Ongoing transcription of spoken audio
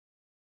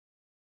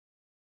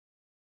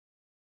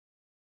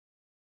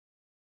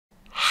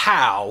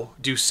How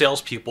do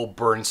salespeople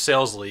burn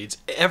sales leads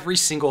every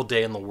single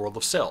day in the world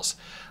of sales?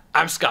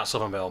 I'm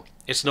Sylvan Bell.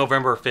 It's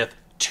November 5th,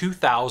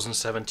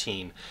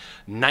 2017,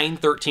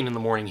 9:13 in the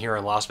morning here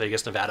in Las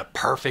Vegas, Nevada.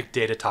 Perfect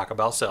day to talk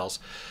about sales,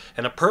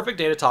 and a perfect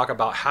day to talk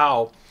about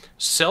how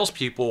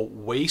salespeople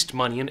waste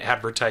money in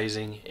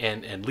advertising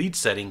and lead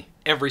setting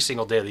every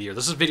single day of the year.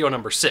 This is video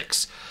number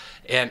 6,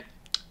 and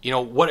you know,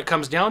 what it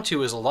comes down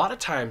to is a lot of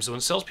times when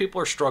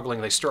salespeople are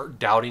struggling, they start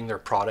doubting their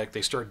product,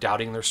 they start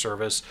doubting their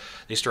service,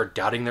 they start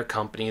doubting their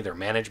company, their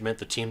management,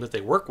 the team that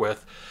they work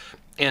with,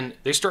 and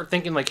they start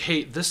thinking like,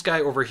 hey, this guy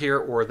over here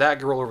or that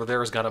girl over there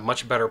has got a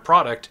much better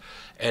product.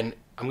 And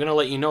I'm going to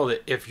let you know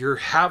that if you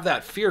have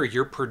that fear,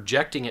 you're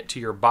projecting it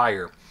to your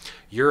buyer.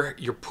 You're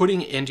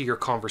putting it into your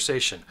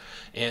conversation.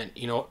 And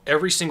you know,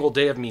 every single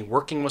day of me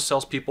working with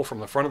salespeople from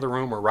the front of the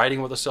room or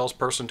riding with a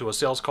salesperson to a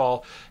sales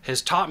call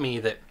has taught me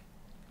that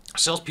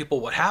salespeople,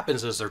 what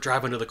happens is they're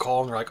driving to the call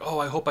and they're like, oh,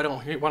 I hope I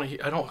want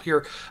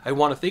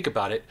to think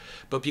about it.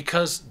 But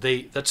because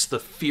that's the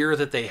fear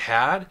that they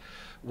had,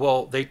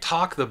 well, they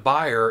talk the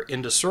buyer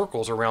into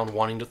circles around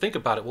wanting to think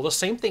about it. Well, the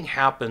same thing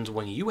happens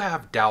when you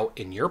have doubt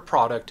in your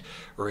product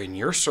or in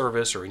your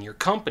service or in your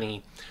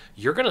company.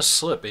 You're going to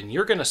slip and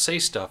you're going to say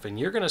stuff and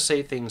you're going to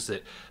say things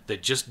that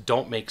just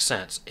don't make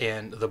sense.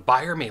 And the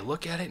buyer may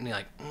look at it and they're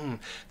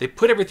like, they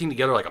put everything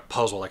together like a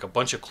puzzle, like a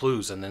bunch of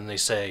clues. And then they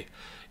say,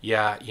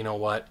 yeah, you know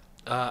what?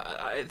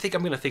 I think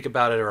I'm going to think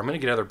about it, or I'm going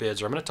to get other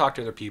bids, or I'm going to talk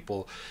to other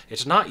people.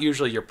 It's not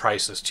usually your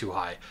price is too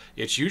high.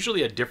 It's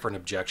usually a different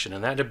objection.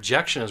 And that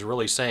objection is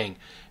really saying,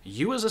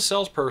 you as a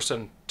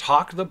salesperson,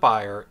 talk the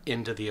buyer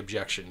into the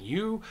objection.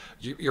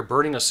 You're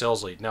burning a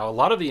sales lead. Now, a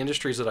lot of the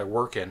industries that I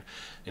work in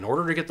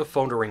order to get the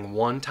phone to ring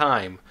one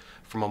time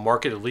from a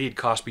marketed lead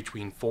costs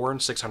between $400 and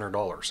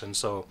 $600. And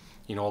so,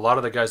 you know, a lot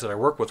of the guys that I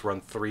work with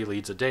run 3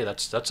 leads a day.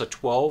 That's a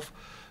 $12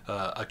 to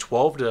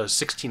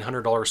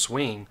 $1,600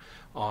 swing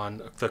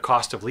on the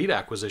cost of lead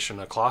acquisition,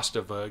 the cost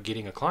of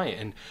getting a client.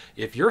 And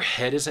if your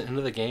head isn't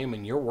into the game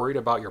and you're worried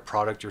about your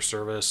product, your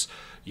service,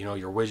 you know,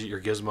 your widget,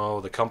 your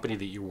gizmo, the company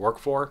that you work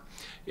for,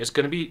 it's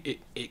going to be,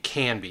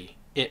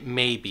 it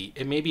may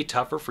be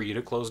tougher for you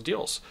to close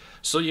deals.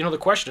 So, you know, the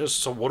question is,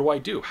 so what do I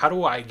do? How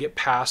do I get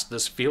past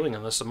this feeling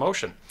and this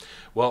emotion?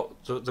 Well,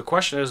 the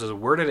question is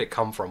where did it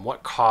come from?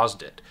 What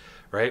caused it?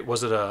 Right?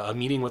 Was it a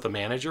meeting with a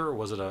manager?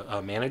 Was it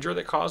a manager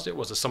that caused it?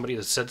 Was it somebody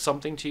that said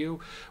something to you?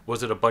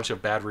 Was it a bunch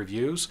of bad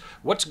reviews?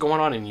 What's going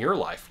on in your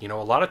life? You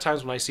know, a lot of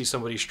times when I see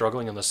somebody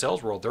struggling in the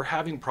sales world, they're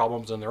having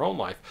problems in their own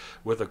life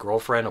with a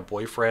girlfriend, a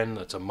boyfriend,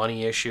 that's a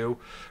money issue,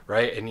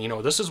 right? And you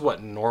know, this is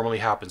what normally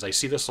happens. I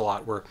see this a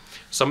lot where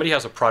somebody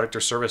has a product or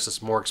service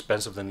that's more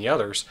expensive than the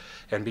others,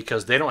 and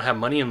because they don't have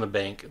money in the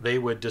bank, they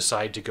would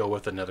decide to go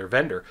with another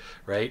vendor,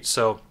 right?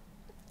 So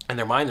in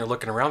their mind, they're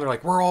looking around, they're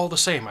like, we're all the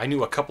same. I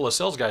knew a couple of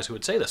sales guys who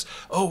would say this.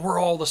 Oh, we're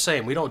all the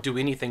same. We don't do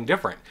anything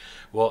different.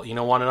 Well, you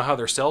know, want to know how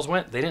their sales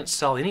went? They didn't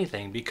sell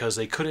anything because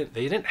they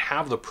didn't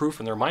have the proof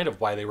in their mind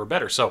of why they were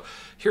better. So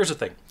here's the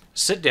thing.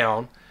 Sit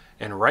down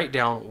and write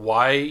down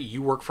why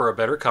you work for a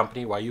better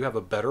company, why you have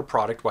a better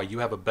product, why you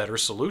have a better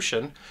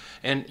solution.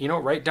 And, you know,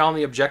 write down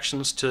the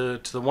objections to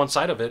the one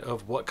side of it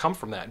of what come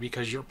from that,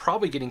 because you're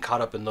probably getting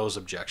caught up in those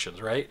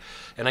objections, right?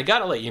 And I got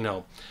to let you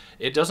know,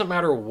 it doesn't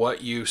matter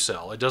what you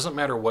sell. It doesn't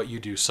matter what you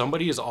do.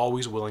 Somebody is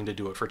always willing to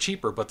do it for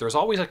cheaper, but there's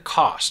always a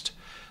cost.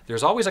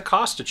 There's always a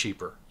cost to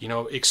cheaper. You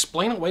know,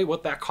 explain away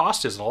what that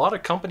cost is. And a lot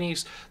of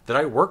companies that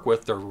I work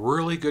with, they're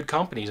really good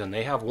companies and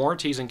they have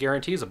warranties and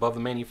guarantees above the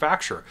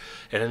manufacturer.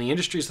 And in the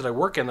industries that I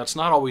work in, that's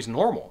not always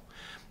normal.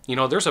 You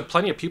know, there's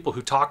plenty of people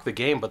who talk the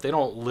game, but they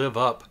don't live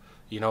up.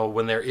 You know,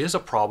 when there is a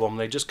problem,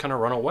 they just kind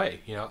of run away.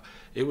 You know,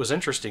 it was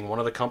interesting. One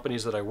of the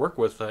companies that I work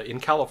with in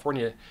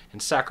California, in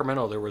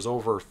Sacramento, there was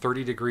over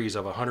 30 degrees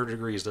of 100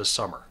 degrees this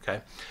summer,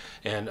 okay?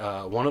 And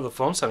one of the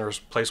phone centers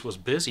place was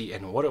busy,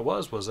 and what it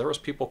was there was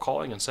people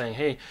calling and saying,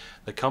 hey,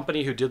 the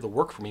company who did the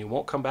work for me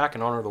won't come back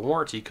and honor the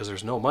warranty because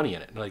there's no money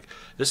in it. And like,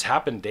 this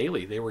happened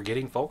daily. They were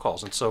getting phone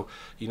calls. And so,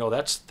 you know,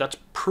 that's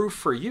proof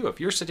for you. If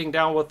you're sitting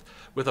down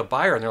with a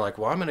buyer and they're like,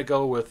 well, I'm going to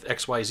go with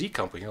XYZ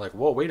company. You're like,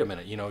 whoa, wait a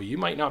minute. You know, you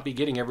might not be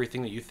getting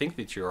everything that you think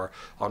that you are.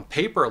 On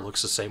paper, it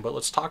looks the same, but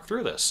let's talk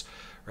through this,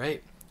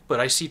 right? But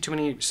I see too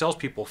many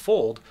salespeople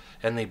fold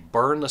and they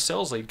burn the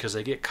sales lead because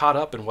they get caught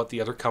up in what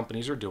the other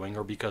companies are doing,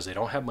 or because they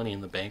don't have money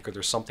in the bank, or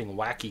there's something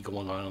wacky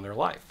going on in their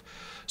life.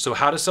 So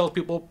how do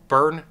salespeople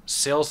burn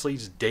sales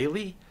leads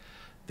daily?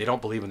 They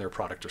don't believe in their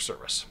product or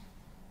service.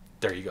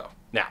 There you go.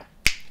 Now,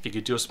 if you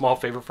could do a small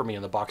favor for me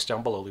in the box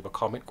down below, leave a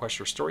comment,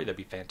 question, or story, that'd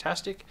be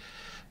fantastic.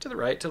 To the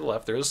right, to the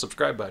left, there is a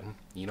subscribe button.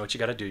 You know what you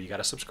got to do. You got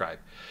to subscribe.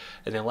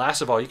 And then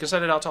last of all, you can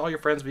send it out to all your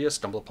friends via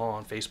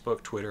StumbleUpon,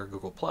 Facebook, Twitter,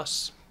 Google+.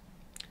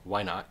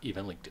 Why not?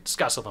 Even LinkedIn.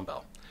 Sylvan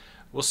Bell.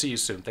 We'll see you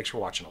soon. Thanks for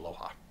watching.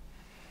 Aloha.